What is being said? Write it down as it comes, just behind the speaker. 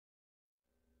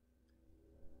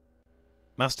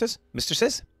Masters,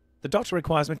 mistresses, the Doctor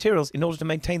requires materials in order to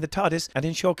maintain the TARDIS and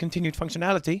ensure continued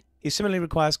functionality. He similarly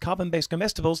requires carbon-based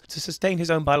comestibles to sustain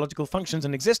his own biological functions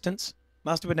and existence.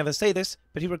 Master would never say this,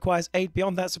 but he requires aid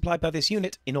beyond that supplied by this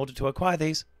unit in order to acquire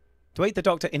these. To aid the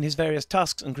Doctor in his various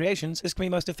tasks and creations, this can be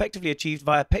most effectively achieved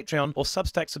via Patreon or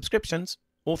Substack subscriptions,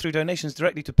 or through donations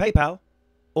directly to PayPal.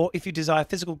 Or if you desire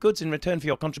physical goods in return for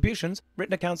your contributions,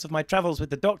 written accounts of my travels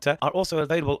with the Doctor are also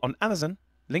available on Amazon.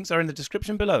 Links are in the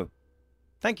description below.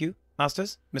 Thank you,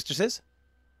 masters, mistresses.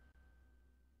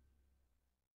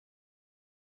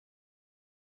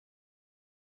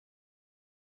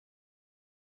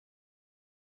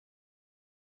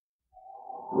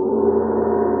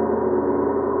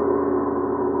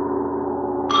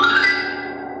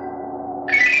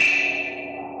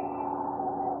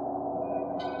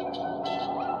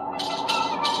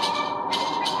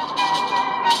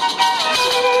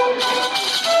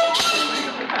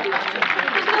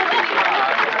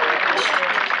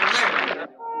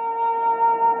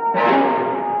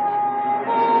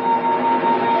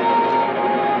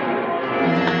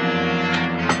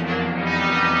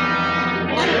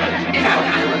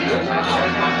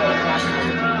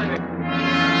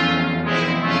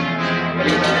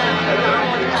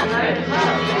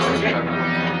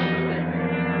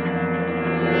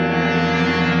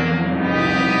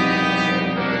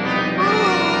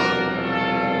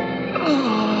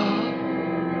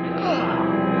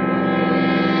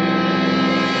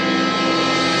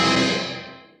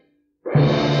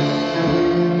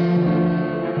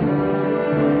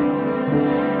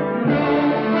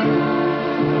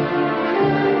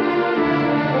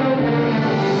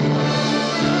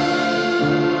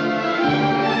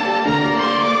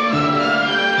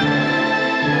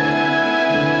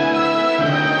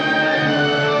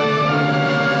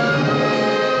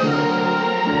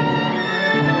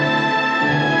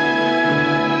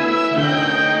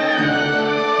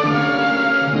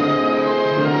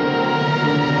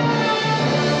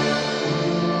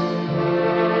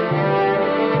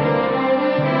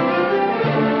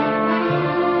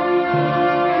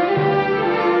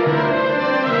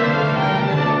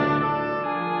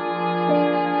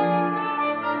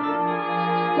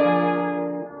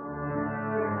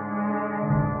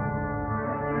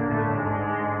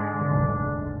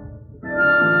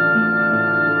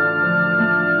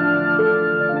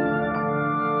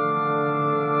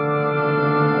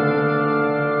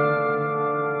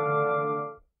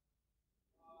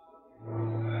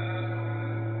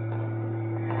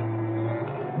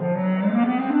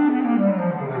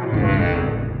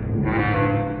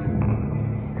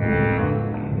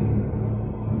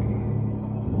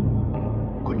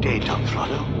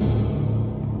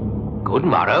 Good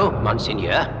morrow,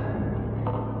 Monseigneur.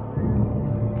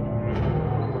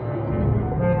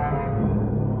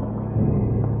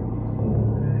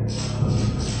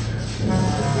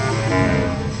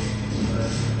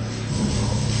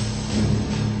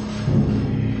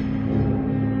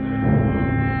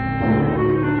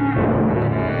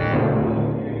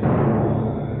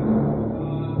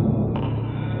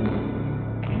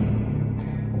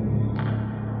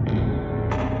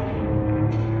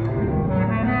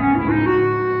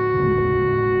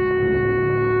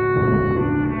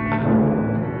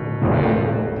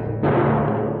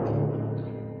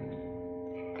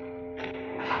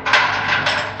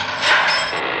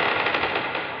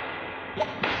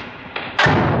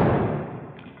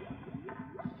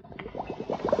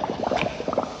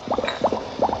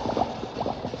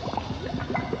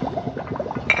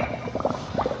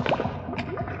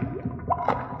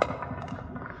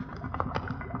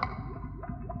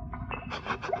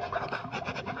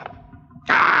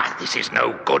 This is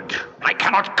no good. I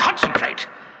cannot concentrate.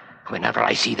 Whenever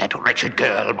I see that wretched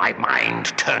girl, my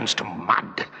mind turns to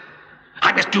mud.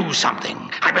 I must do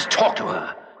something. I must talk to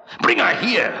her. Bring her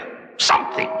here.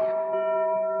 Something.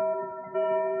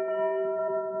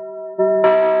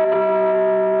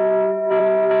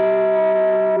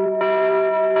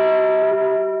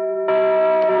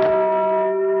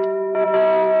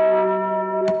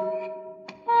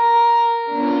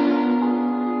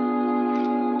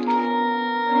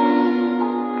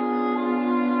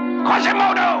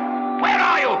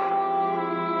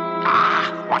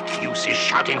 What use is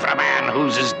shouting for a man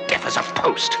who's as deaf as a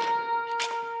post?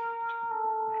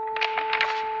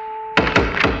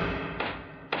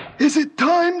 Is it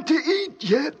time to eat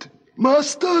yet,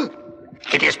 Master?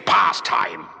 It is past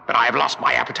time, but I have lost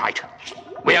my appetite.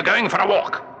 We are going for a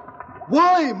walk.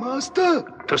 Why, Master?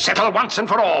 To settle once and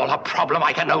for all a problem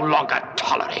I can no longer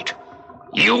tolerate.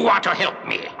 You are to help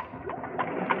me.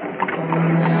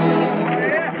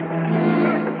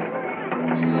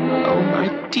 Oh,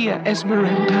 my dear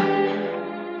Esmeralda,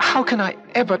 How can I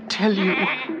ever tell you?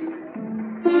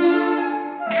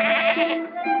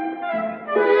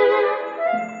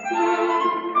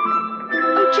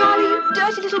 Oh, Charlie, you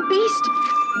dirty little beast.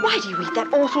 Why do you eat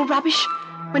that awful rubbish?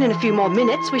 When in a few more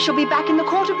minutes we shall be back in the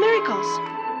Court of Miracles.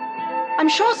 I'm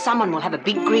sure someone will have a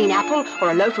big green apple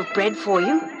or a loaf of bread for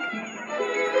you.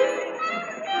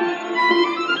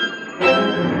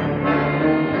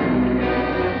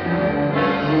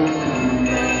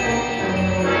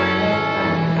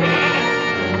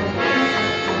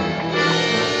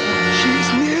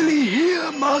 She's nearly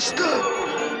here, Master.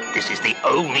 This is the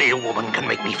only woman can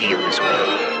make me feel this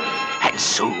way. And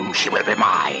soon she will be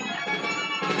mine.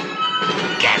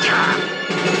 Get her!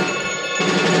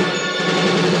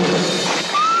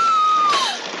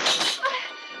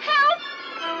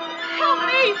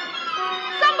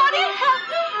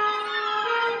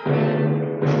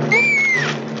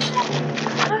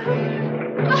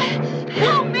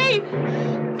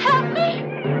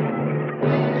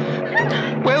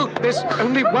 There's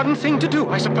only one thing to do,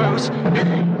 I suppose.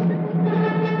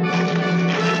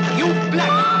 You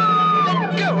black!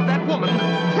 Let go of that woman!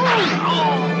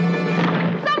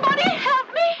 Somebody help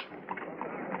me!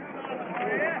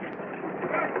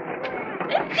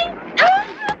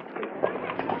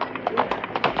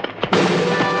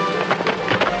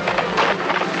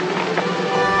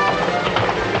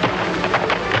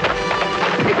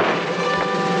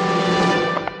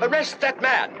 Arrest that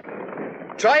man!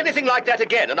 Try anything like that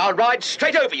again, and I'll ride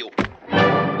straight over you.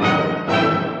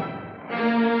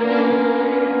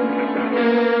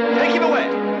 Take him away.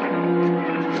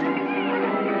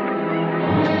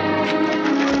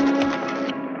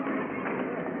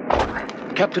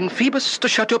 Captain Phoebus de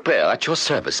Chateaupert at your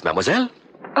service, mademoiselle.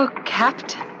 Oh,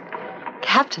 Captain.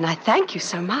 Captain, I thank you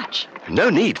so much.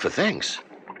 No need for thanks.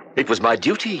 It was my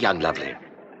duty, young lovely.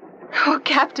 Oh,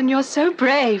 Captain, you're so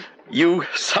brave. You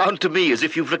sound to me as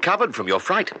if you've recovered from your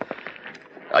fright.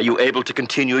 Are you able to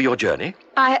continue your journey?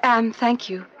 I am, thank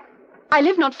you. I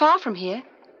live not far from here,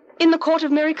 in the Court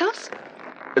of Miracles.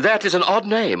 That is an odd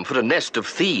name for a nest of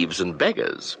thieves and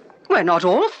beggars. We're not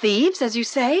all thieves, as you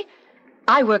say.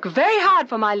 I work very hard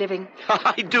for my living.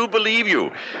 I do believe you.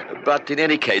 But in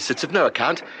any case, it's of no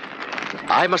account.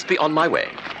 I must be on my way.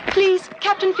 Please,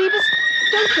 Captain Phoebus,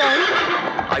 don't go.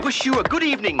 I wish you a good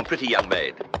evening, pretty young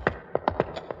maid.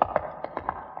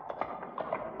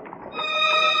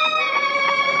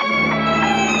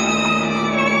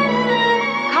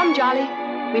 Charlie,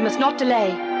 we must not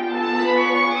delay.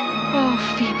 Oh,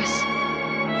 Phoebus,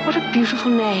 what a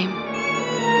beautiful name.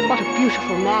 What a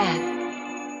beautiful man.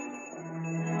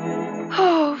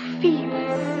 Oh,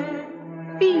 Phoebus,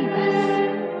 Phoebus.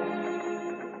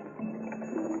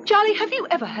 Charlie, have you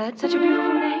ever heard such a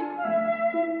beautiful name?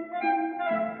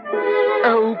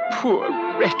 Oh, poor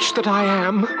wretch that I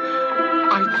am.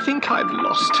 I think I've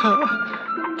lost her.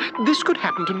 This could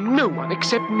happen to no one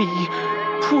except me.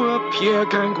 Poor Pierre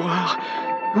Gringoire,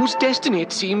 whose destiny,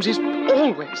 it seems, is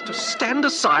always to stand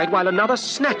aside while another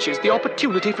snatches the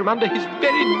opportunity from under his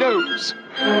very nose.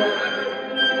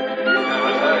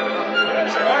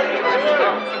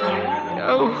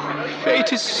 Oh,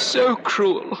 fate is so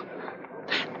cruel.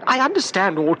 I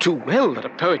understand all too well that a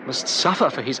poet must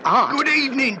suffer for his art. Good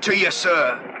evening to you,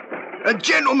 sir. A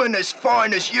gentleman as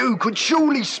fine as you could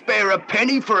surely spare a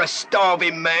penny for a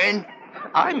starving man.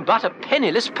 I'm but a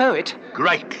penniless poet.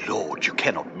 Great Lord, you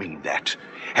cannot mean that.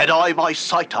 Had I my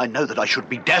sight, I know that I should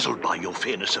be dazzled by your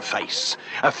fairness of face.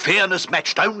 A fairness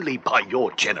matched only by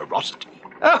your generosity.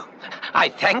 Oh, I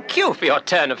thank you for your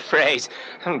turn of phrase,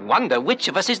 and wonder which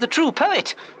of us is the true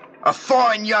poet. A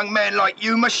fine young man like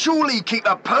you must surely keep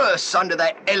a purse under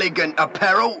that elegant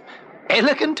apparel.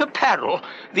 Elegant apparel?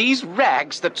 These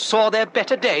rags that saw their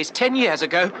better days 10 years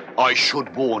ago? I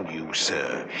should warn you,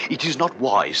 sir. It is not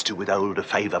wise to withhold a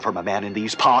favour from a man in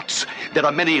these parts. There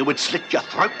are many who would slit your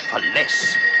throat for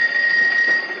less.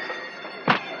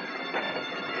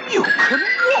 You can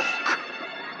walk.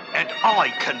 And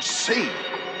I can see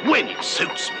when it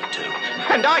suits me to.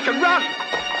 And I can run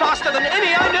faster than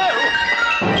any I know.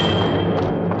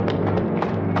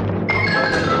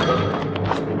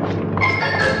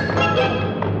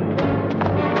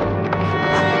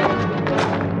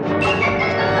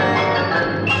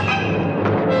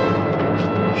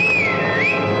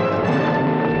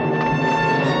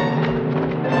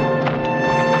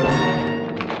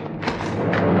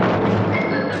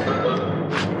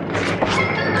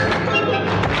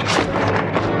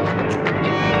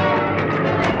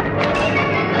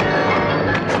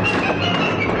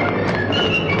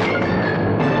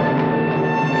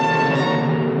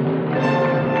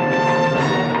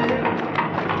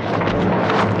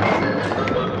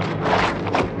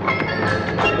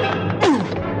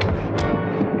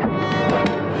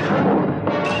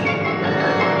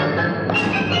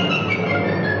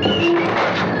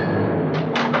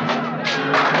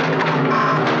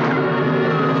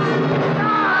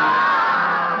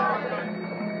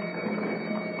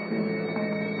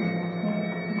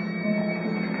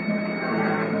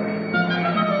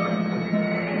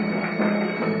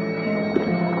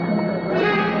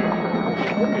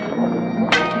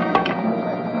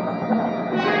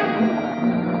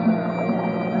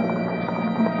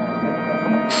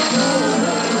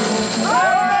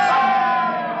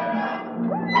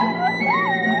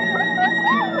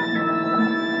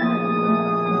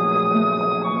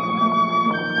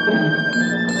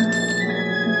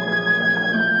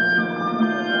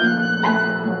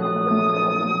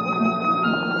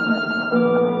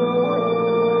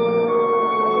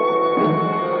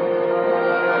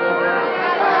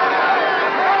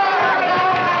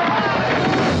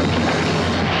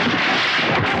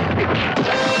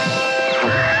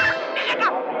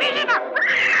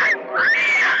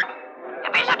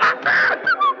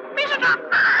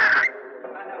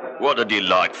 What a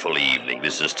delightful evening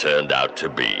this has turned out to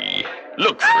be.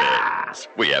 Look, friends,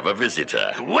 we have a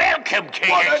visitor. Welcome, King.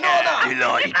 What an honour!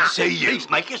 Delighted to see you. Please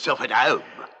make yourself at home.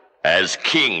 As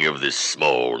king of this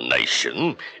small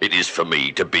nation, it is for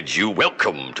me to bid you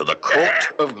welcome to the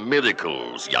Court of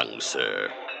Miracles, young sir.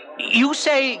 You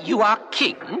say you are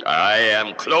king? I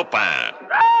am Clopin,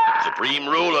 supreme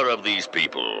ruler of these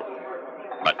people.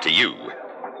 But to you,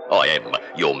 I am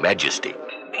your majesty.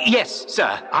 Yes,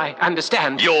 sir, I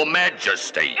understand. Your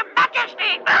majesty.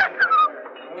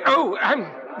 Oh, I'm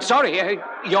sorry,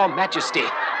 Your Majesty.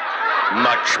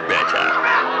 Much better.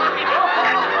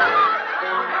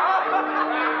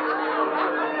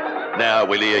 Now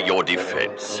we'll hear your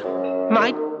defense.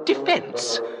 My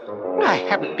defense? I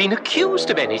haven't been accused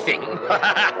of anything.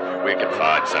 We can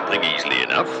find something easily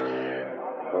enough.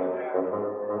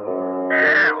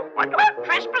 What about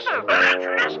trespassers?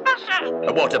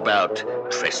 What about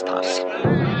trespass?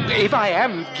 If I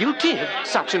am guilty of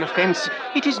such an offense,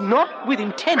 it is not with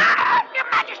intent. Your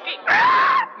Majesty!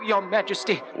 Your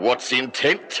Majesty. What's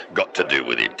intent got to do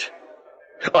with it?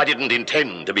 I didn't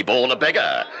intend to be born a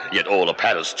beggar, yet all of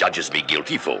Paris judges me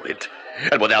guilty for it,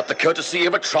 and without the courtesy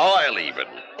of a trial even.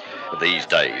 These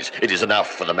days, it is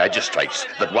enough for the magistrates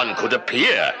that one could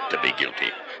appear to be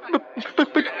guilty.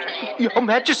 But, Your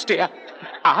Majesty,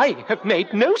 I have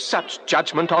made no such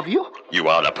judgment of you. You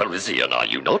are a Parisian, are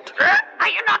you not? Are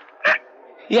you not?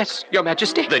 Yes, Your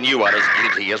Majesty. Then you are as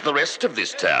guilty as the rest of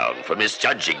this town for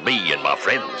misjudging me and my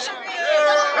friends.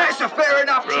 That's a fair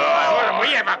enough trial. What have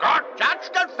we ever got?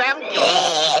 Judge confirmed.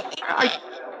 I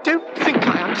don't think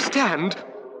I understand.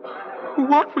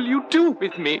 What will you do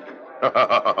with me?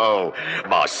 Oh,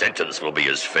 my sentence will be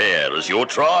as fair as your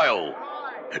trial.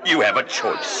 You have a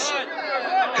choice.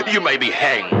 You may be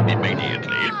hanged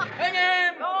immediately,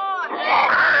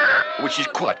 which is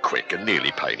quite quick and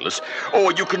nearly painless,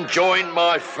 or you can join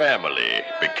my family,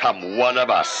 become one of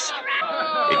us,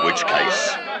 in which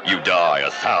case you die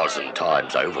 1,000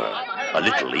 times over, a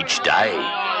little each day.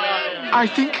 I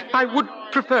think I would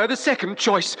prefer the second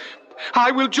choice.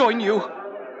 I will join you.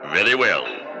 Very well.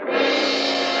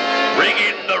 Bring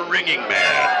in the ringing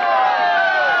man.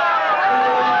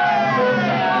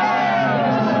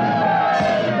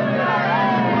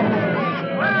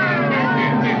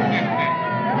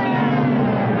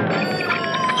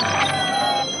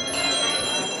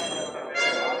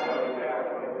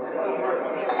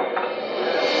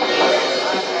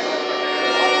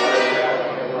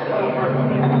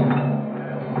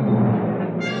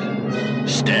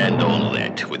 Stand on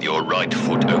that with your right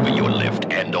foot over your left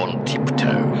and on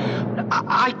tiptoe.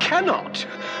 I cannot.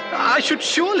 I should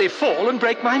surely fall and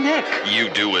break my neck. You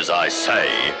do as I say,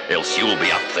 else you'll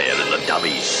be up there in the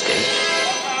dummy's stead.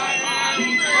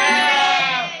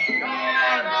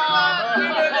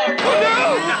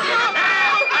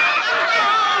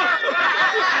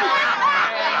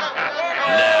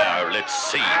 Now, let's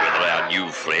see whether our new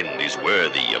friend is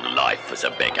worthy of life as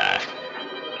a beggar.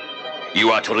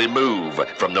 You are to remove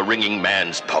from the ringing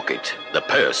man's pocket the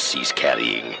purse he's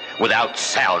carrying without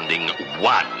sounding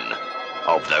one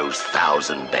of those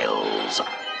 1,000 bells.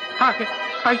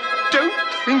 I don't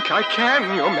think I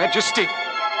can, Your Majesty.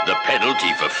 The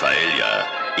penalty for failure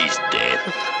is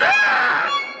death.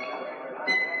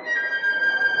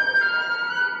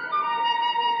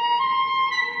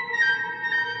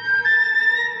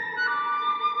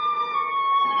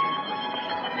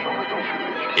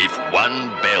 If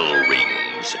one bell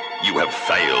rings, you have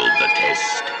failed the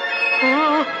test.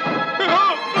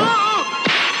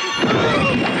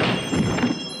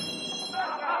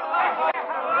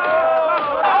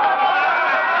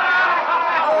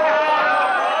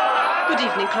 Good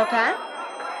evening, Clopin.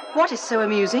 What is so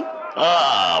amusing?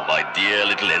 Ah, my dear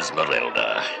little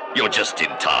Esmeralda, you're just in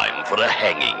time for a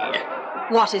hanging.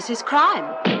 What is his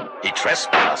crime? He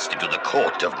trespassed into the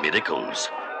Court of Miracles.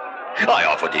 I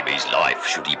offered him his life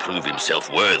should he prove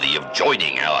himself worthy of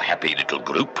joining our happy little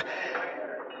group.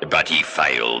 But he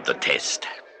failed the test.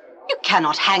 You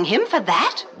cannot hang him for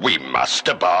that. We must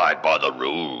abide by the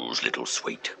rules, little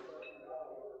sweet.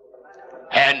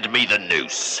 Hand me the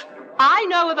noose. I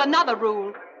know of another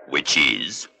rule. Which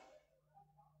is?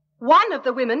 One of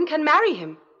the women can marry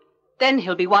him. Then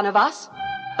he'll be one of us.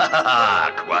 Ha ha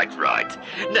ha, quite right.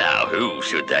 Now, who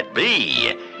should that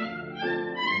be?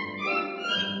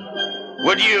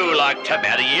 Would you like to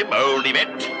marry him, old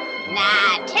Yvette?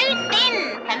 Nah, too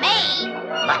thin for me.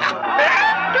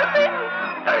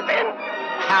 Too thin.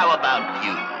 How about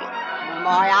you?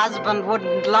 My husband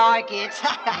wouldn't like it.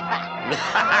 Well,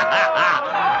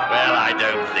 I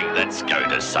don't think that's going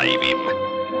to save him.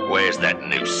 Where's that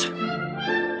noose?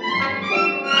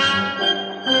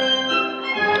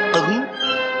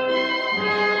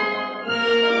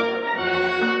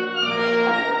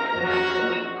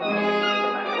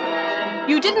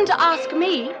 You didn't ask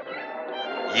me.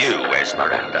 You,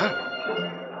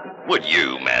 Esmeralda? Would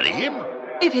you marry him?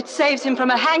 If it saves him from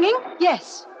a hanging,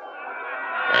 yes.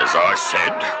 As I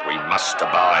said, we must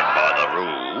abide by the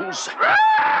rules.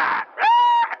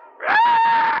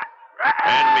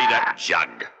 Hand me that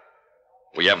jug.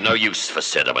 We have no use for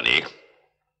ceremony.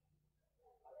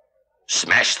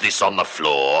 Smash this on the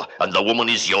floor, and the woman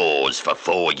is yours for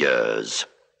 4 years.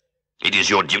 It is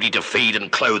your duty to feed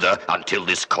and clothe her until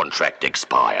this contract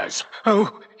expires.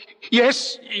 Oh,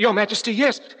 yes, Your Majesty,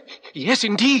 yes. Yes,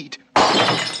 indeed.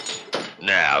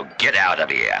 Now, get out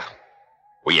of here.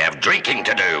 We have drinking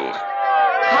to do.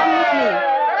 Come with me.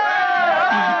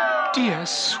 Dear,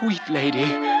 sweet lady.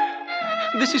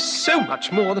 This is so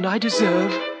much more than I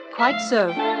deserve. Quite so.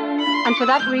 And for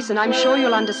that reason, I'm sure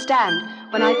you'll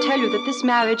understand when I tell you that this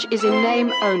marriage is in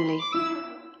name only.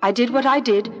 I did what I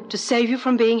did to save you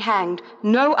from being hanged.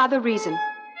 No other reason.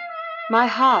 My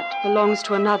heart belongs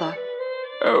to another.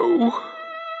 Oh.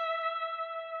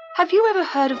 Have you ever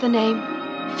heard of the name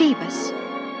Phoebus?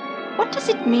 What does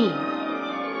it mean?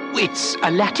 It's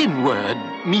a Latin word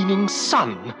meaning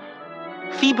sun.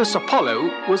 Phoebus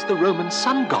Apollo was the Roman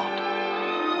sun god.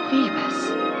 Phoebus,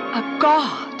 a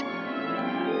god.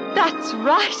 That's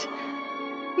right.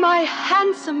 My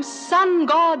handsome sun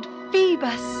god,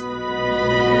 Phoebus.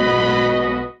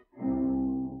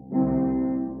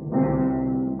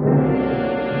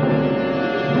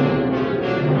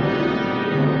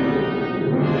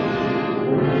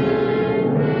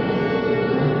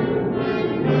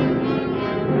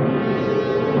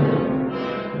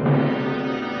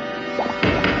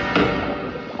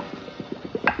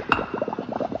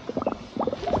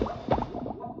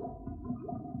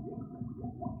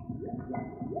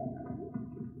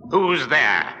 Who's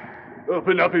there?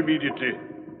 Open up immediately.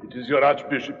 It is your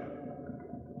Archbishop.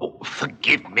 Oh,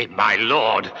 forgive me, my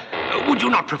lord. Would you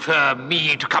not prefer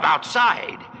me to come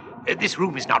outside? This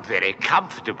room is not very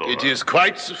comfortable. It is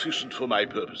quite sufficient for my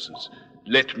purposes.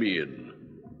 Let me in.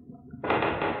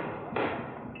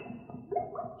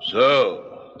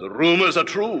 So, the rumors are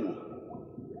true.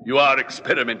 You are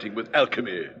experimenting with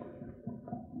alchemy.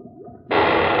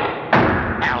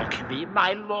 Alchemy,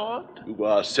 my lord? You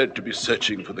are said to be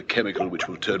searching for the chemical which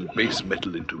will turn base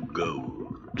metal into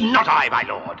gold. Not I, my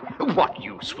lord. What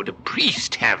use would a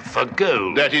priest have for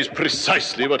gold? That is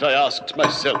precisely what I asked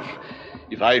myself.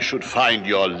 If I should find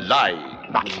you're lying...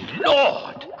 My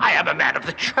lord, I am a man of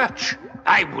the church.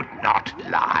 I would not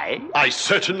lie. I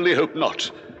certainly hope not.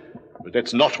 But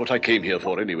that's not what I came here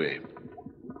for anyway.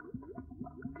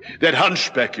 That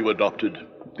hunchback you adopted,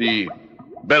 the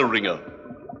bell ringer.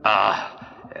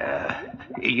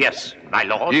 Yes, my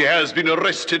lord. He has been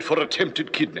arrested for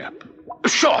attempted kidnap.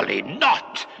 Surely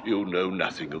not. You know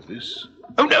nothing of this?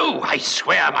 Oh, no, I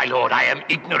swear, my lord, I am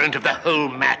ignorant of the whole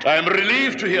matter. I am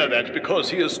relieved to hear that, because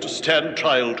he is to stand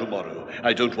trial tomorrow.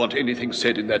 I don't want anything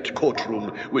said in that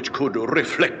courtroom which could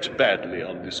reflect badly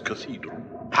on this cathedral.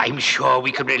 I'm sure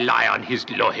we can rely on his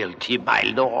loyalty, my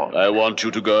lord. I want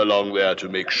you to go along there to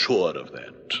make sure of that.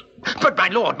 But, my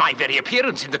lord, my very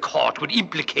appearance in the court would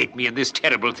implicate me in this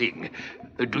terrible thing.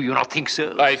 Do you not think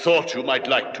so? I thought you might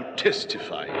like to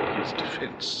testify in his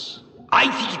defense. I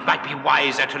think it might be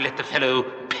wiser to let the fellow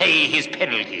pay his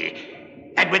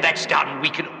penalty. And when that's done, we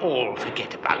can all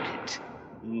forget about it.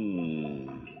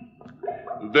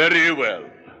 Very well.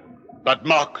 But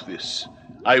mark this.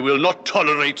 I will not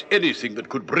tolerate anything that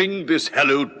could bring this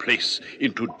hallowed place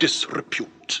into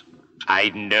disrepute. I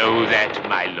know that,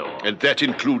 my lord. And that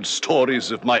includes stories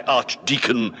of my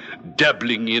archdeacon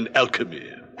dabbling in alchemy.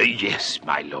 Yes,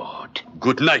 my lord.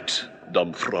 Good night,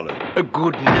 Dom Frollo.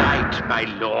 Good night, my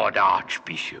lord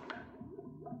archbishop.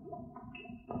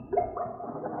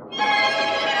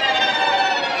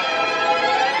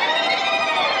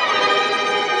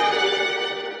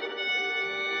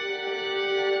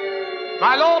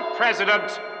 My Lord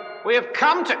President, We have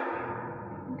come to...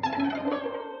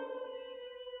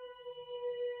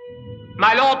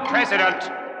 My Lord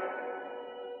President.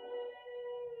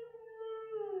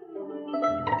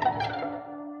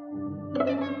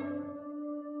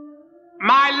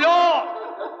 My Lord!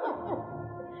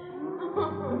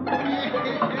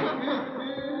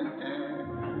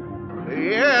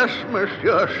 Yes,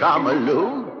 Monsieur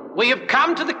Chamallow. We have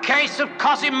come to the case of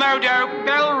Quasimodo,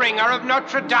 bell ringer of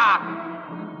Notre Dame.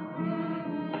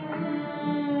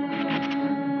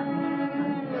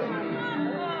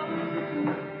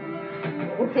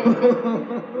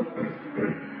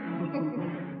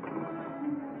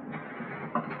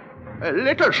 A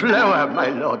little slower, my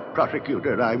Lord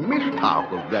Prosecutor. I missed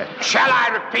half of that. Shall I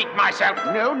repeat myself?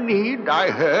 No need.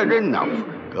 I heard enough.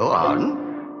 Go on.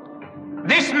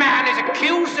 This man is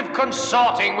accused of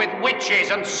consorting with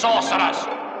witches and sorcerers,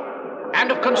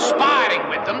 and of conspiring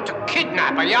with them to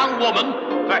kidnap a young woman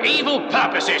for evil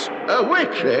purposes. A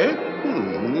witch, eh?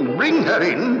 Bring her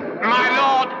in. My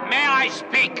lord, may I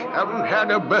speak? Haven't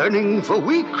had a burning for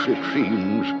weeks, it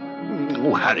seems.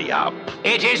 Hurry up.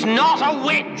 It is not a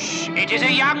witch. It is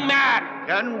a young man.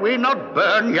 Can we not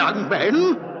burn young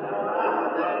men?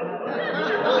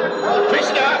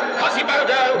 Prisoner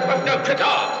Quasimodo of Notre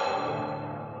Dame.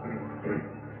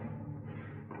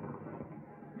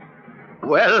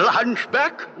 Well,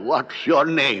 Hunchback, what's your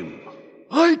name?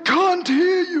 I can't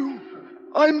hear you.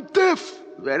 I'm deaf.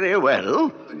 Very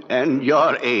well. And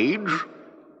your age?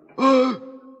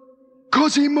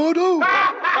 Quasimodo?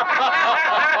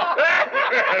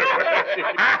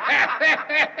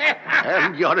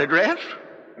 And your address?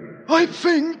 I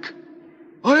think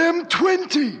I am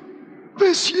 20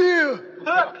 this year.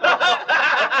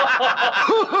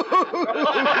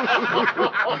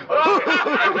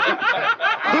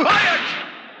 Quiet!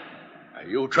 Are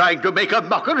you trying to make a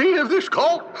mockery of this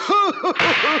court?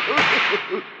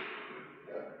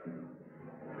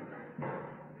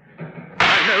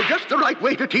 I know just the right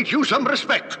way to teach you some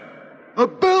respect. A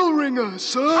bell ringer,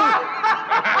 sir.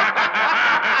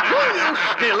 Will you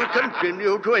still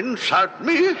continue to insult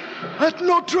me? At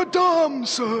Notre Dame,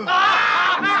 sir.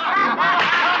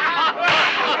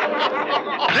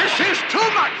 This is too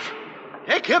much.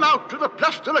 Take him out to the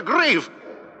Place de la Grève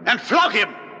and flog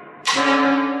him.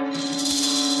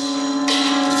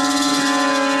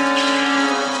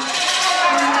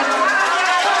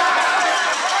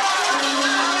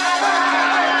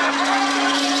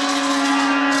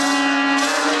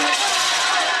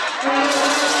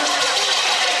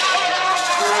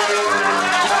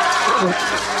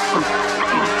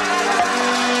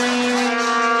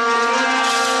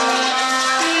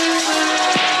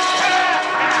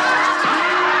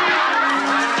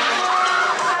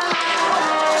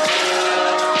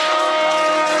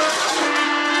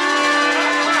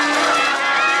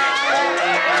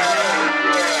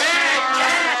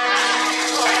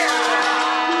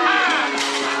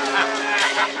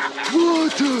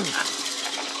 Water.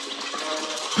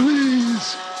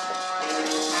 Please.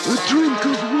 A drink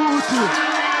of water.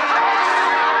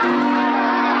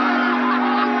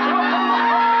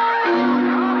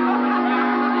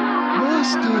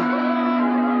 Master.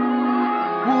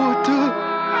 Water.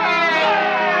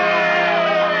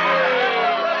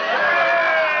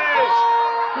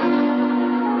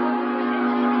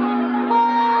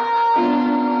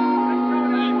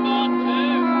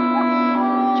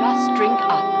 Just drink up.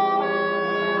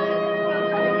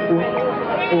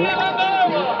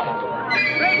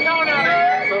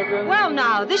 Well,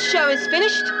 now, this show is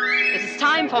finished. It is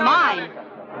time for mine.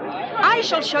 I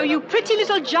shall show you pretty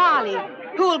little Charlie,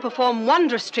 who will perform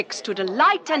wondrous tricks to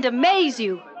delight and amaze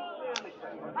you.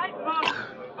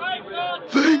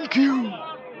 Thank you.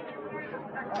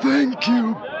 Thank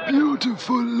you,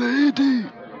 beautiful lady.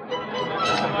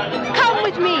 Come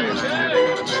with me.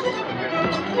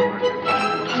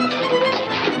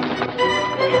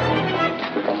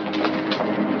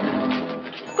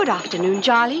 Good afternoon,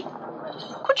 Charlie.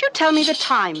 Could you tell me the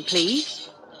time, please?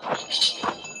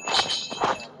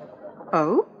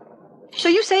 Oh? So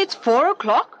you say it's 4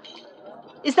 o'clock?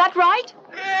 Is that right?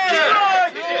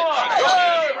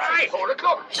 Right, 4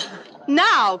 o'clock.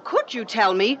 Now, could you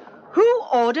tell me who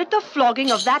ordered the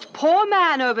flogging of that poor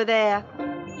man over there?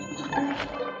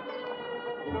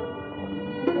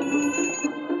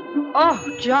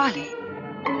 Oh, Charlie,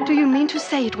 do you mean to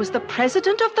say it was the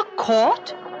president of the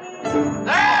court?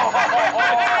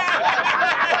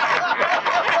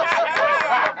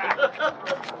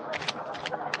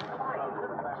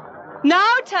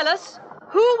 Now tell us,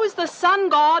 who was the sun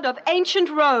god of ancient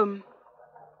Rome?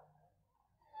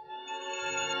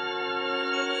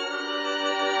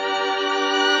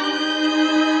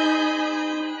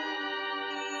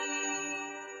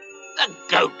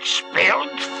 goat spelled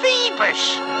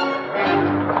Phoebus.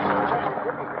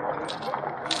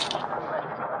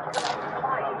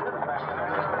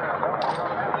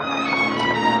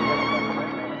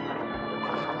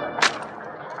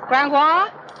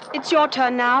 Grangoire, it's your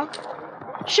turn now.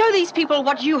 Show these people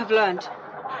what you have learned.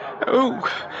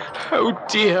 Oh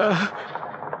dear.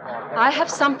 I have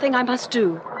something I must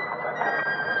do.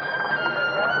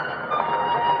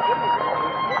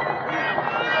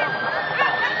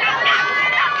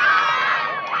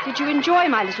 Did you enjoy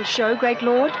my little show, Great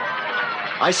Lord?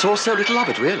 I saw so little of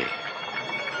it, really.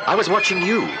 I was watching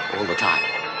you all the time.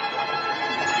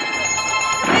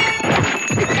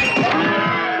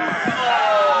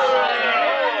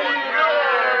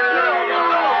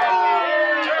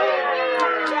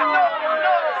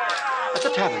 At the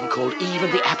tavern called Eve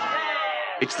and the Apple.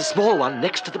 It's the small one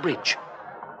next to the bridge.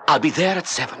 I'll be there at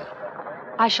 7.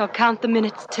 I shall count the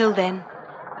minutes till then.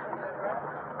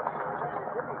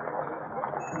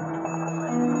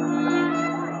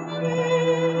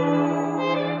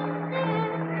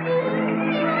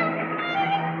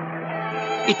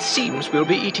 It seems we'll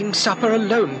be eating supper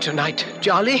alone tonight,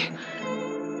 Charlie.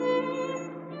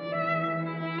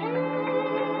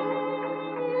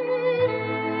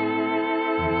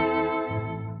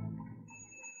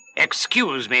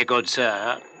 Excuse me, good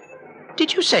sir.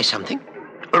 Did you say something?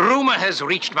 Rumor has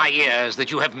reached my ears that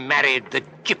you have married the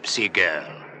gypsy girl.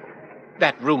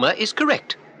 That rumor is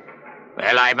correct.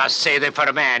 Well, I must say that for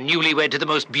a man newlywed to the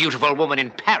most beautiful woman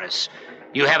in Paris,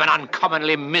 you have an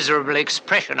uncommonly miserable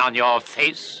expression on your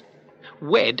face.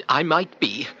 Wed I might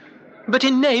be, but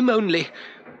in name only.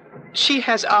 She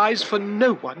has eyes for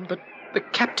no one but the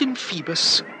Captain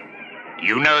Phoebus.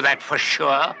 You know that for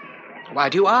sure? Why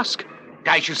do you ask?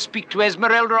 I shall speak to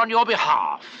Esmeralda on your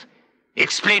behalf.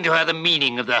 Explain to her the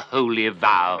meaning of the holy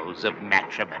vows of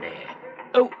matrimony.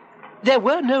 Oh, there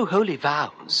were no holy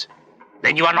vows.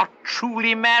 Then you are not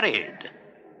truly married.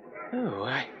 Oh,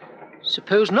 I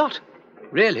suppose not.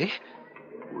 Really?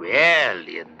 Well,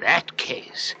 in that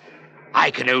case,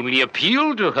 I can only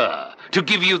appeal to her to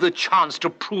give you the chance to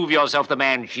prove yourself the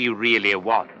man she really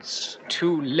wants.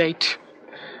 Too late.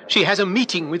 She has a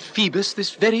meeting with Phoebus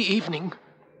this very evening.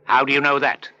 How do you know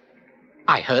that?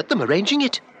 I heard them arranging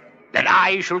it. Then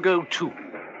I shall go too.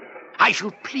 I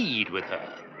shall plead with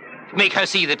her. Make her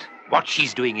see that what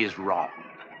she's doing is wrong.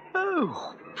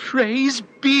 Oh, praise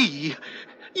be.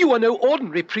 You are no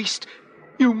ordinary priest.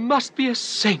 You must be a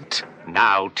saint.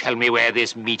 Now tell me where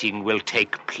this meeting will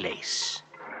take place.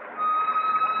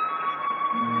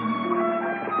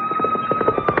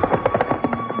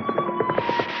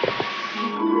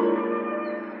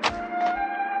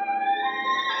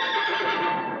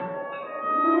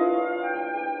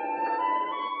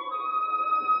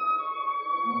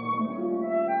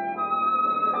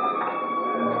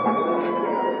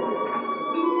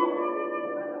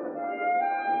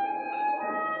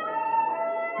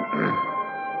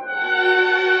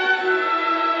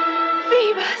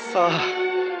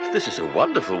 This is a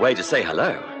wonderful way to say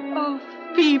hello. Oh,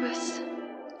 Phoebus,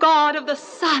 god of the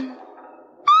sun.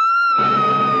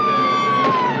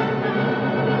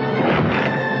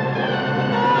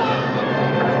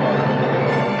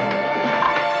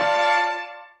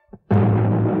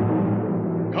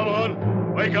 Come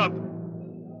on, wake up.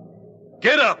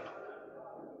 Get up.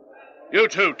 You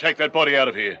two, take that body out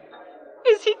of here.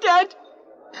 Is he dead?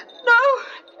 No,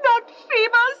 not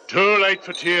Phoebus. Too late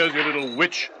for tears, you little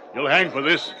witch. You'll hang for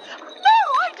this. No,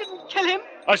 I didn't kill him.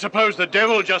 I suppose the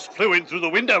devil just flew in through the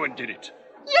window and did it.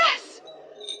 Yes.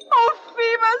 Oh,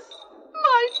 Phoebus,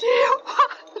 my dear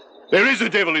one. There is a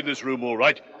devil in this room, all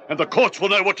right, and the courts will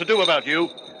know what to do about you.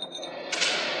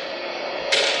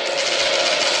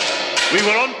 We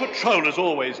were on patrol, as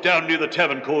always, down near the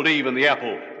tavern called Eve and the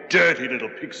Apple. Dirty little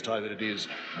pigsty that it is.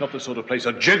 Not the sort of place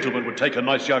a gentleman would take a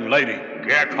nice young lady.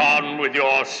 Get on with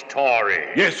your story.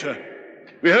 Yes, sir.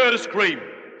 We heard a scream.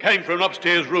 Came from an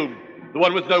upstairs room. The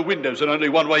one with no windows and only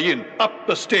one way in. Up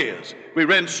the stairs. We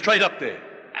ran straight up there.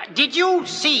 Did you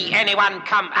see anyone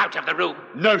come out of the room?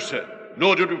 No, sir.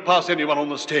 Nor did we pass anyone on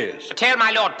the stairs. Tell my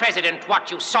Lord President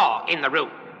what you saw in the room.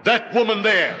 That woman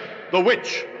there, the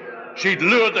witch. She'd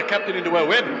lured the captain into her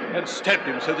web and stabbed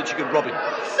him so that she could rob him.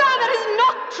 Sir, that is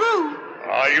not true.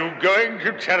 Are you going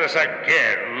to tell us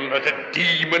again that a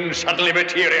demon suddenly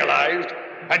materialized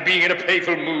and being in a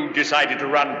playful mood decided to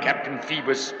run Captain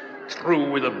Phoebus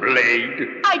through with a blade?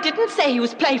 I didn't say he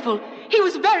was playful. He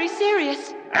was very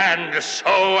serious. And so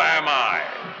am I.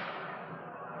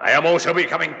 I am also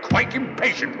becoming quite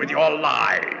impatient with your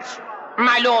lies.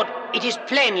 My lord, it is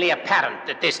plainly apparent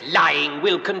that this lying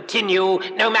will continue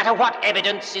no matter what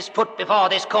evidence is put before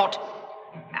this court.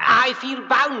 I feel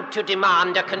bound to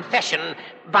demand a confession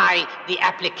by the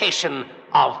application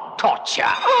of torture.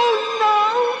 Oh,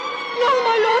 no! No,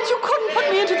 my lords, you couldn't put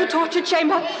me into the torture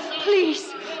chamber.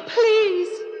 Please, please.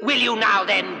 Will you now,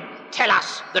 then, tell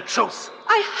us the truth?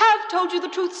 I have told you the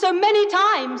truth so many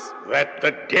times. That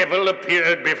the devil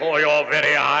appeared before your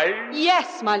very eyes?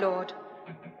 Yes, my lord.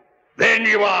 Then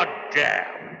you are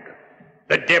damned.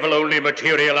 The devil only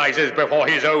materializes before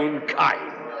his own kind.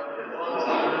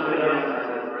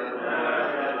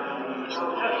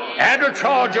 Add a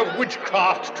charge of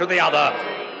witchcraft to the other,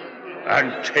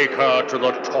 and take her to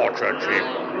the torture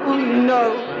chamber. Oh,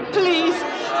 no. Please,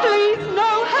 please,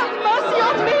 no. Have mercy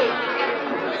on me.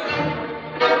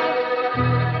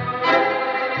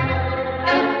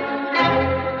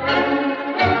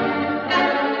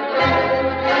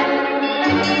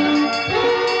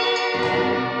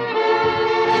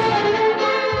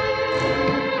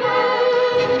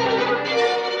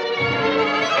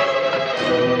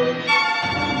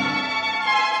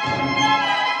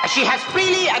 She has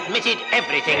freely admitted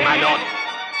everything, my lord.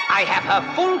 I have her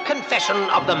full confession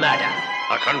of the murder.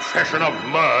 A confession of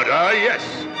murder, yes.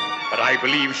 But I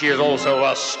believe she is also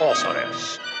a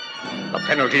sorceress. The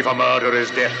penalty for murder is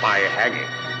death by hanging.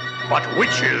 But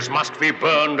witches must be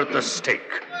burned at the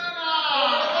stake.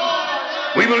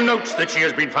 We will note that she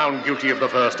has been found guilty of the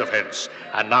first offense,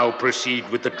 and now proceed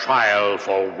with the trial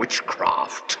for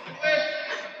witchcraft.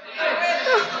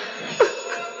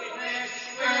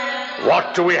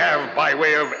 What do we have by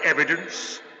way of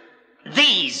evidence?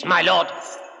 These, my lord.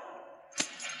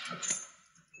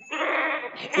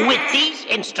 With these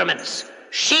instruments,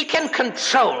 she can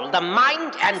control the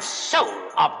mind and soul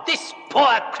of this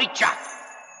poor creature.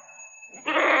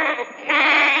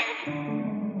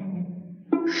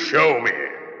 Show me.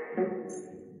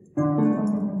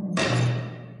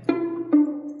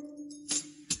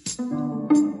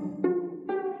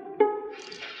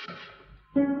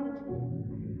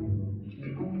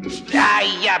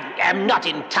 I am not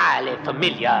entirely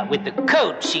familiar with the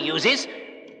code she uses,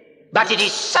 but it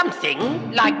is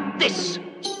something like this.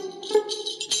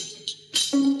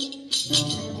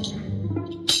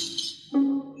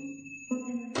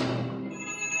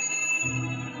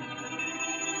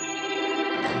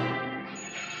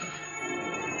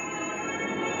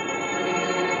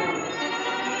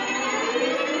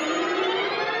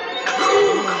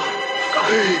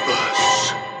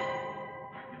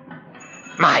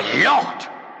 My lord,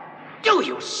 do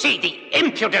you see the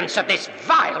impudence of this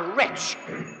vile wretch?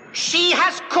 She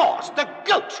has caused the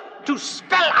goat to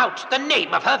spell out the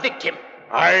name of her victim.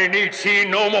 I need see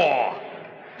no more.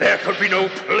 There could be no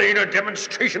plainer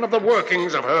demonstration of the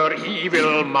workings of her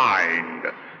evil mind.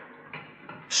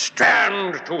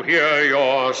 Stand to hear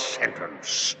your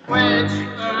sentence.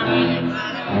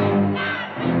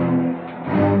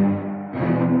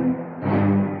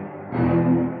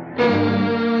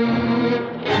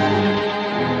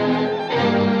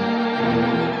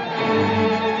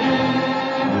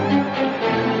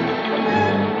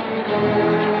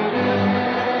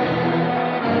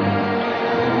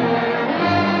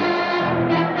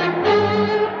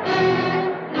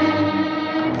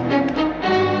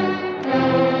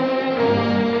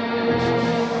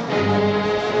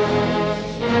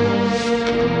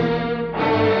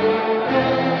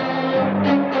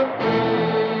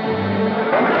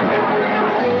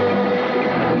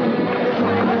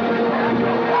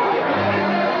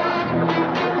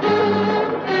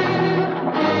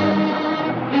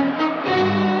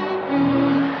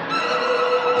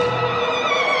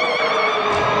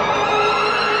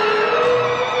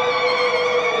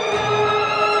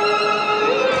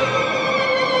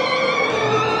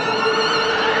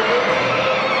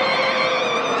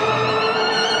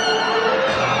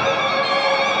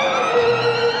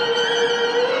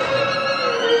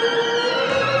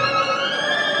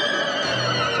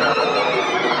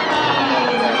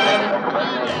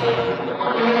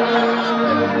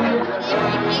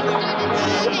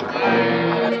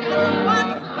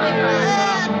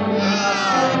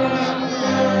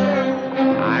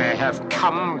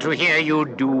 To hear you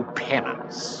do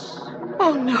penance.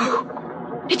 Oh,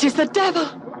 no. It is the devil.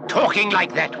 Talking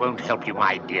like that won't help you,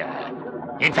 my dear.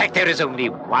 In fact, there is only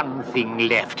one thing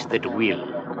left that will.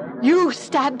 You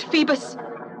stabbed Phoebus.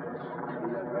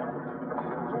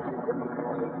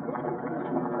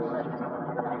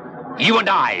 You and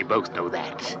I both know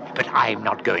that, but I'm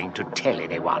not going to tell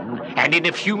anyone, and in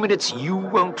a few minutes you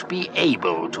won't be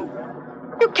able to.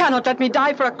 You cannot let me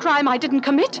die for a crime I didn't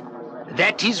commit.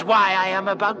 That is why I am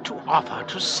about to offer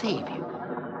to save you.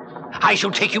 I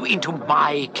shall take you into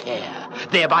my care,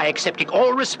 thereby accepting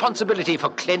all responsibility for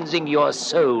cleansing your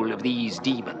soul of these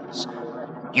demons.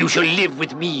 You shall live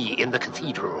with me in the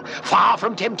cathedral, far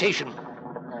from temptation,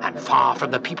 and far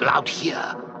from the people out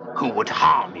here who would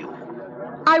harm you.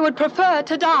 I would prefer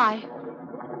to die.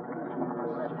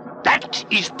 That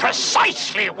is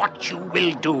precisely what you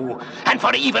will do, and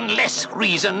for even less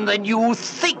reason than you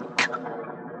think.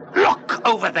 Look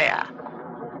over there.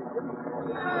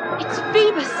 It's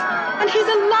Phoebus, and he's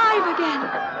alive again.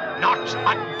 Not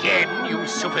again, you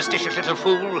superstitious little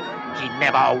fool. He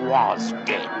never was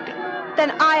dead.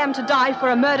 Then I am to die for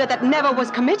a murder that never was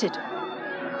committed.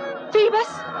 Phoebus?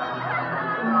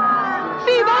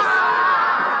 Phoebus?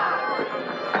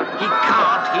 He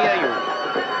can't hear you.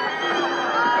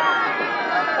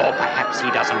 Or perhaps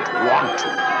he doesn't want to.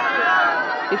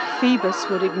 If Phoebus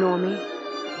would ignore me,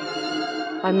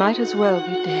 I might as well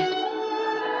be dead.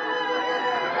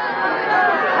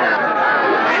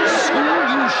 And soon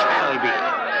you shall be.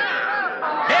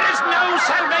 There is no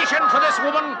salvation for this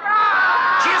woman.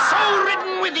 She is so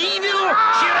ridden with evil,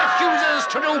 she refuses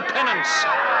to do penance.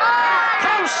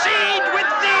 Proceed with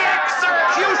the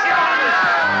execution!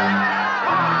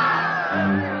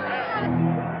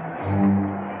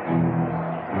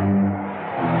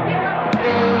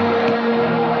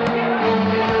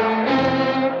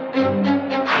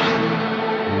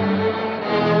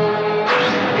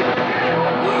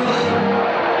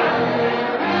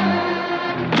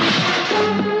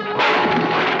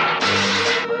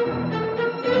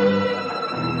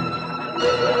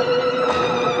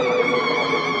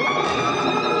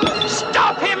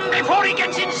 Before he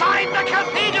gets inside the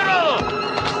cathedral!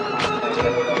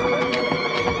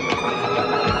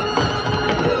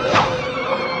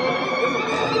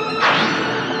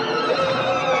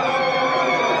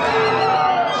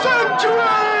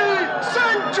 Sanctuary!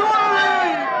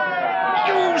 Sanctuary!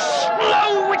 You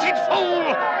slow-witted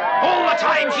fool! All the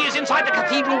time she is inside the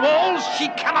cathedral walls, she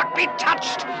cannot be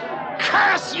touched!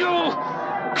 Curse you!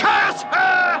 Curse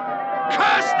her!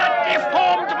 Curse that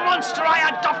deformed monster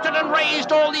I adopted and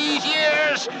raised all these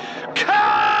years!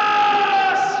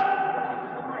 Curse!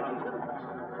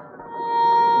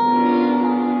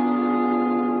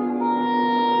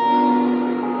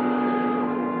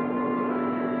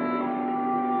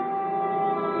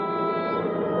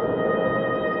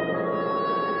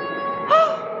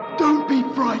 Don't be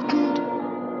frightened.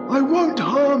 I won't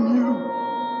harm you.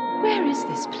 Where is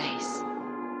this place?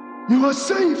 You are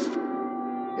safe.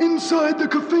 Inside the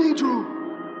cathedral.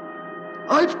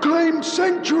 I've claimed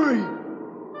sanctuary.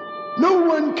 No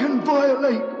one can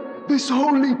violate this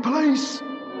holy place.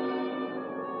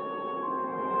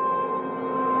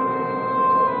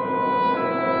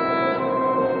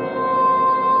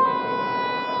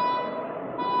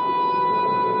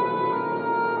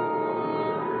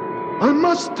 I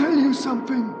must tell you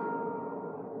something.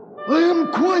 I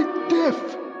am quite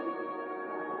deaf.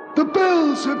 The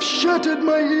bells have shattered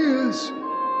my ears.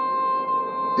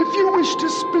 If you wish to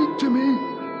speak to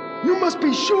me, you must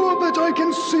be sure that I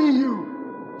can see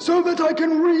you, so that I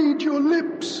can read your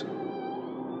lips.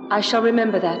 I shall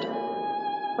remember that.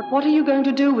 But what are you going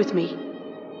to do with me?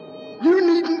 You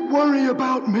needn't worry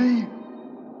about me.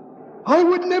 I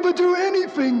would never do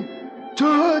anything to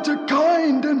hurt a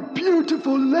kind and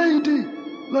beautiful lady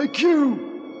like you.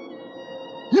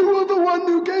 You were the one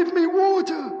who gave me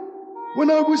water when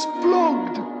I was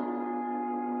flogged.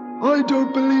 I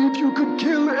don't believe you could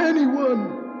kill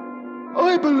anyone.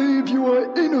 I believe you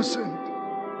are innocent.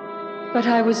 But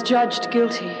I was judged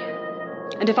guilty.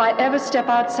 And if I ever step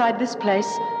outside this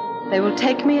place, they will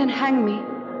take me and hang me.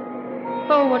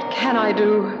 Oh, what can I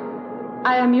do?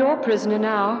 I am your prisoner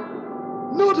now.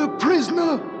 Not a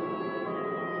prisoner.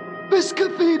 This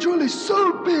cathedral is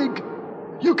so big,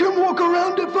 you can walk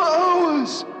around it for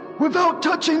hours without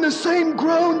touching the same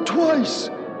ground twice.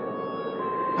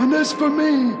 And as for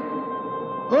me,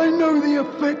 I know the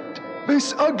effect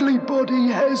this ugly body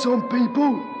has on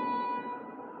people.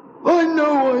 I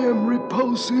know I am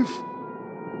repulsive.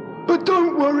 But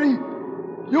don't worry,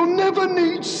 you'll never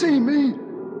need see me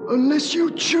unless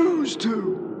you choose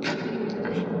to.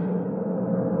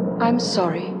 I'm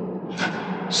sorry.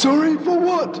 Sorry for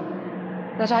what?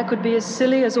 That I could be as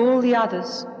silly as all the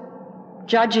others,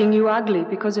 judging you ugly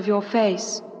because of your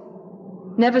face,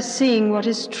 never seeing what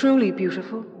is truly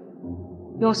beautiful,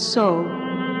 your soul.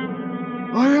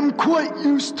 I am quite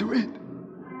used to it.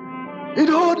 It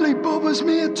hardly bothers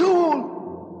me at all.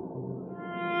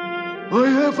 I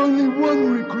have only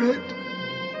one regret.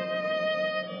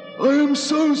 I am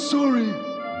so sorry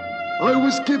I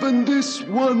was given this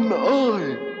one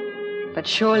eye. But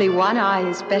surely one eye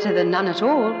is better than none at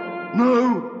all.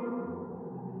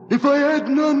 No. If I had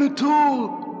none at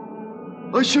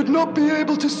all, I should not be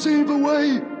able to see the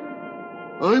way.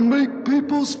 I make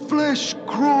people's flesh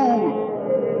crawl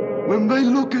when they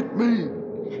look at me.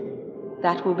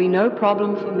 That will be no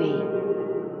problem for me.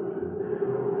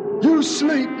 You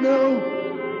sleep now.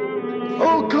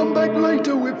 I'll come back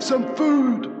later with some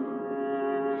food.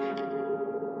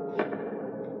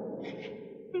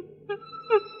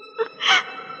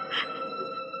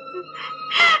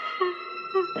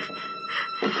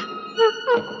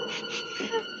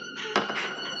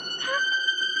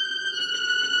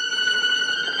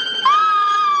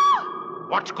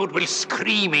 What good will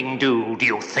screaming do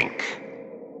you think?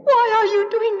 Why are you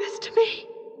doing this to me?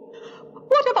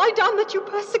 What have I done that you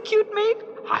persecute me?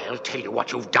 I'll tell you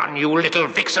what you've done, you little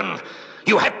vixen.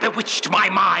 You have bewitched my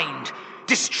mind,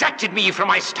 distracted me from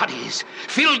my studies,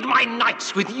 filled my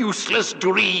nights with useless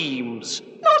dreams.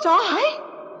 Not I.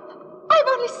 I've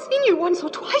only seen you once or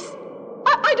twice.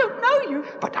 I don't know you.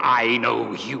 But I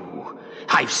know you.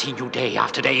 I've seen you day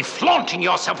after day, flaunting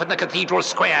yourself in the cathedral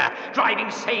square,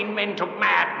 driving sane men to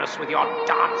madness with your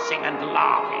dancing and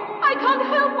laughing. I can't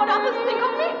help what others think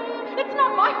of me. It's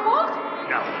not my fault.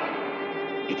 No,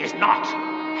 it is not.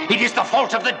 It is the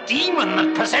fault of the demon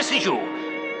that possesses you.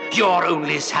 Your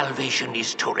only salvation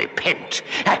is to repent.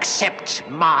 Accept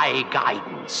my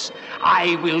guidance.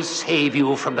 I will save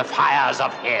you from the fires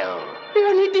of hell. The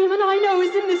only demon I know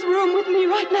is in this room with me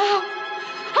right now.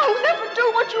 I'll never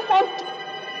do what you want.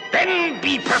 Then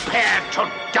be prepared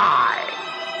to die.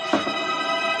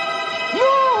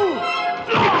 No!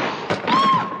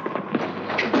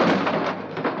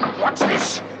 What's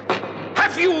this?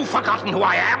 Have you forgotten who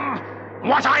I am?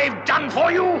 What I've done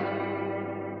for you?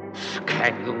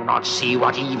 Can you not see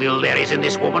what evil there is in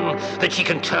this woman? That she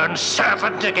can turn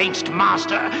servant against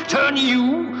master? Turn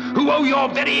you, who owe your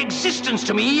very existence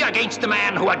to me, against the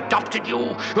man who adopted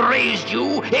you, raised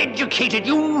you, educated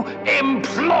you,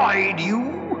 employed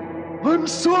you? I'm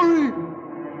sorry.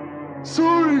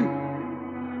 Sorry.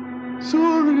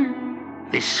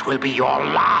 This will be your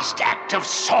last act of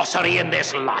sorcery in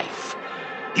this life.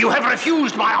 You have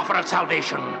refused my offer of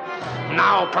salvation.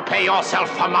 Now prepare yourself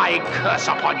for my curse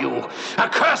upon you. A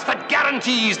curse that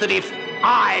guarantees that if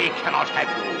I cannot have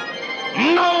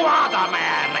you, no other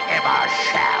man ever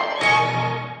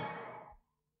shall.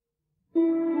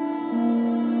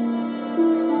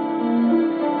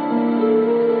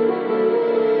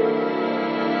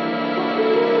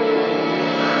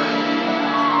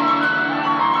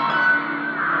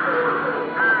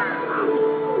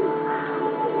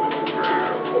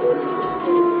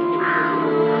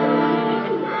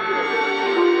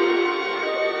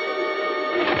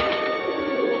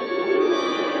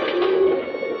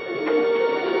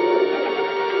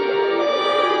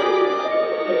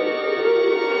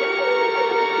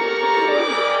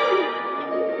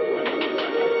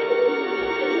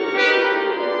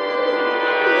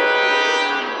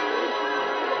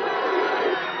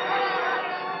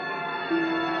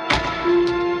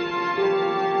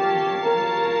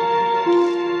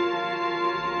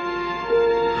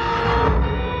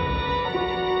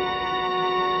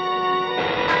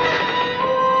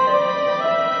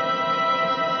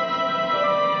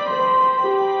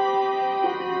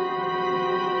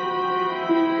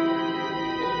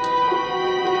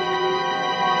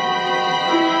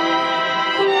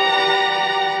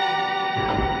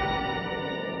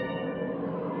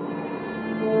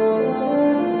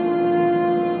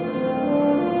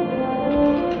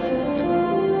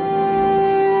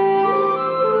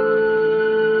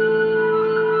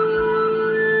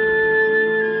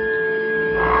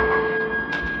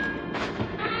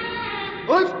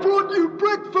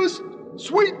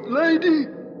 Sweet lady!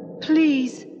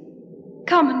 Please,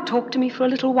 come and talk to me for a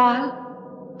little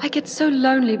while. I get so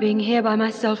lonely being here by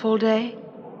myself all day.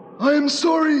 I am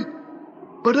sorry,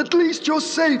 but at least you're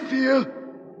safe here.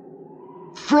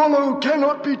 Frollo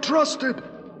cannot be trusted,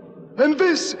 and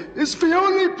this is the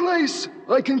only place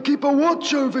I can keep a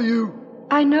watch over you.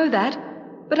 I know that,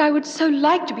 but I would so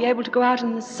like to be able to go out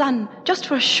in the sun just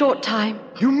for a short time.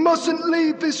 You mustn't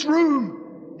leave this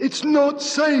room. It's not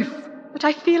safe. But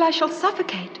I feel I shall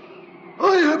suffocate.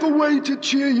 I have a way to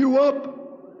cheer you up.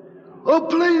 I'll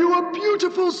play you a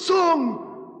beautiful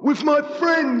song with my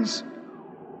friends.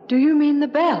 Do you mean the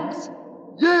bells?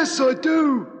 Yes, I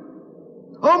do.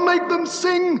 I'll make them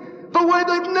sing the way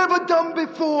they've never done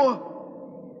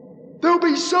before. They'll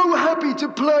be so happy to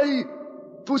play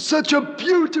for such a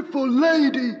beautiful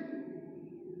lady.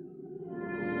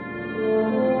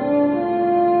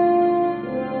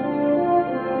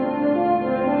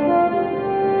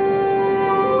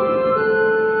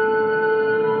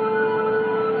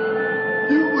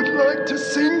 You would like to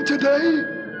sing today,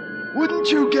 wouldn't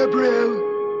you, Gabrielle?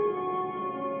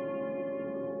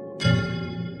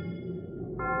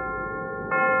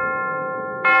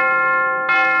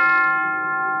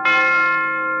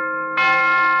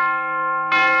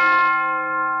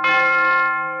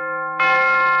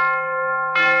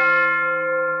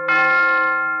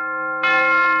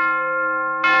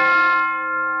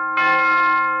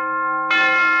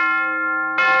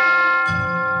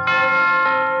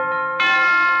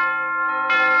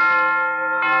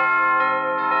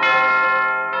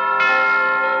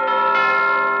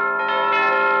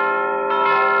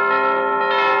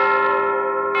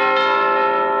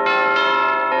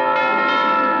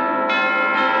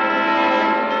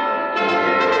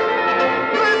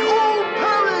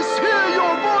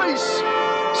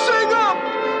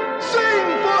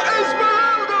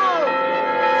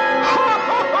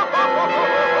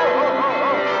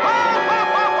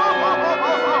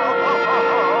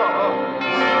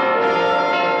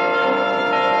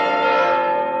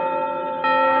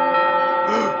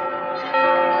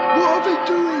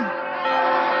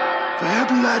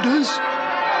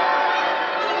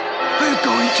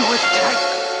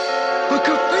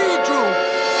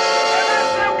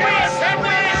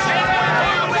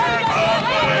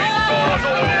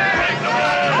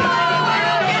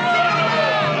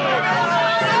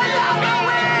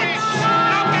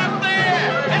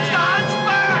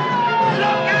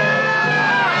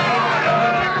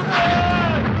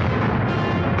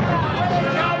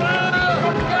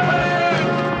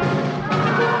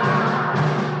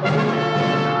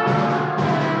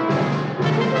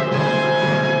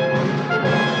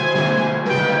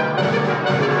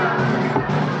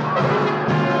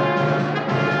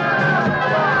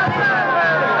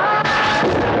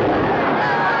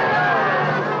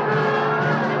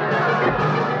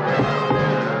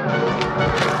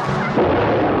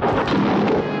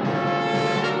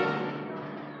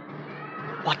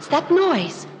 that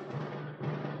noise?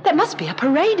 There must be a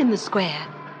parade in the square.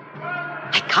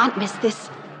 I can't miss this.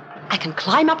 I can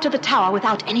climb up to the tower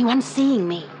without anyone seeing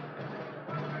me.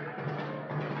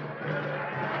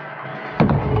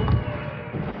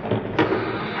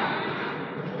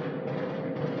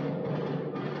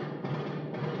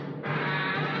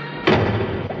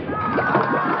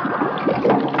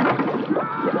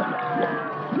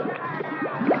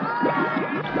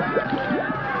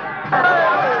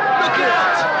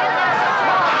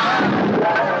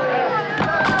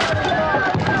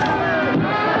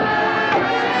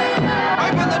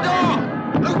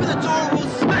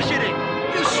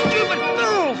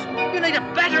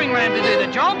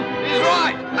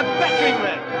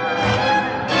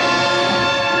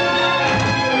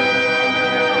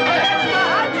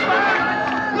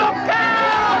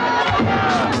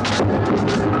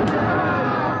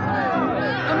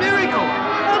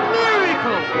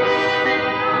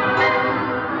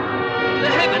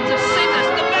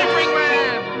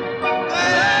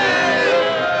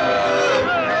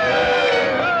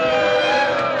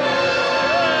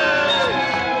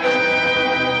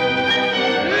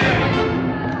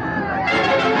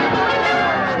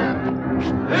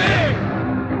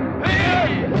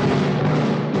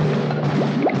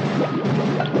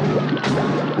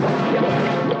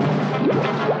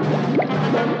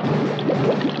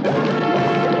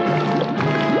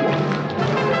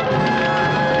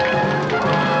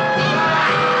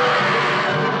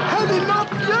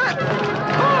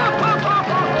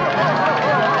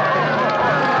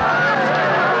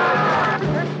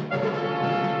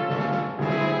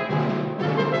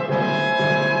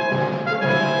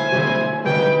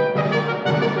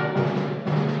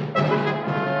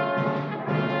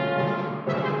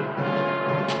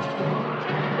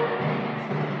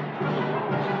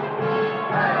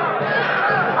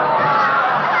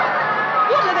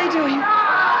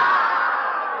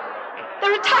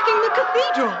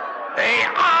 They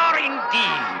are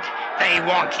indeed. They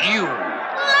want you.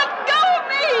 Let go of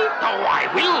me! Oh, I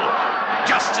will.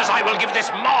 Just as I will give this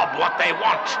mob what they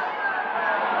want.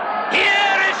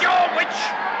 Here is your witch.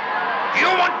 Do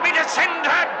you want me to send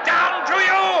her down to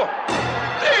you?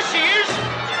 There she is.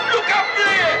 Look up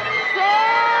there.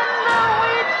 Send the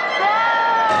witch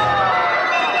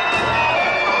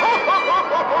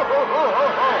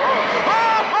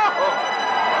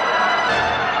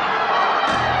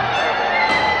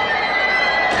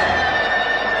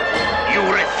You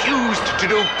refused to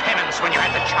do penance when you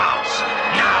had the chance.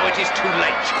 Now it is too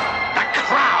late. The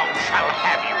crowd shall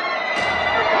have you.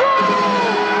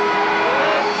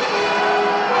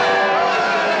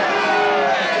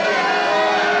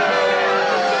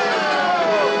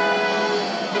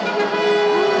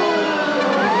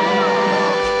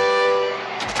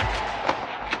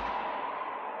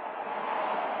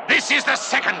 This is the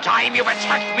second time you've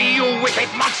attacked me, you wicked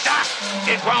monster.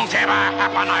 It won't ever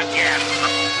happen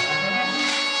again.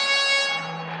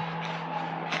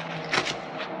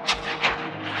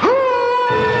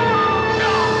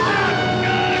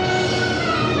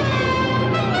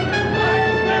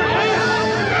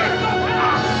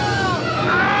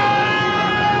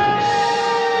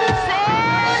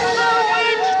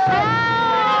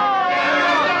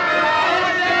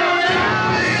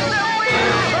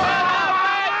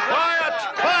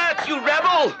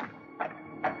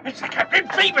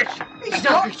 He's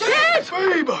not dead!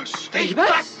 Phoebus!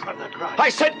 Phoebus? I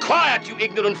said quiet, you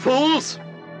ignorant fools!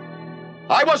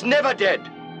 I was never dead,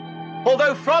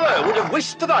 although Frollo would have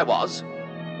wished that I was.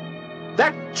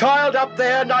 That child up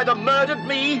there neither murdered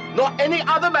me nor any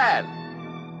other man.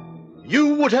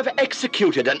 You would have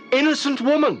executed an innocent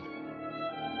woman.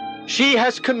 She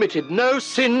has committed no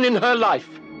sin in her life,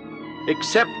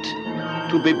 except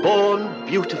to be born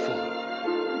beautiful.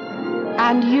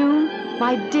 And you,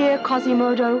 my dear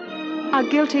Quasimodo, are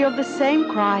guilty of the same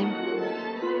crime.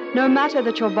 No matter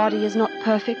that your body is not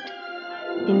perfect,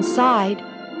 inside,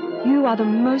 you are the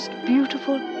most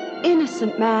beautiful,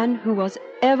 innocent man who was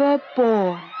ever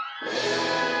born.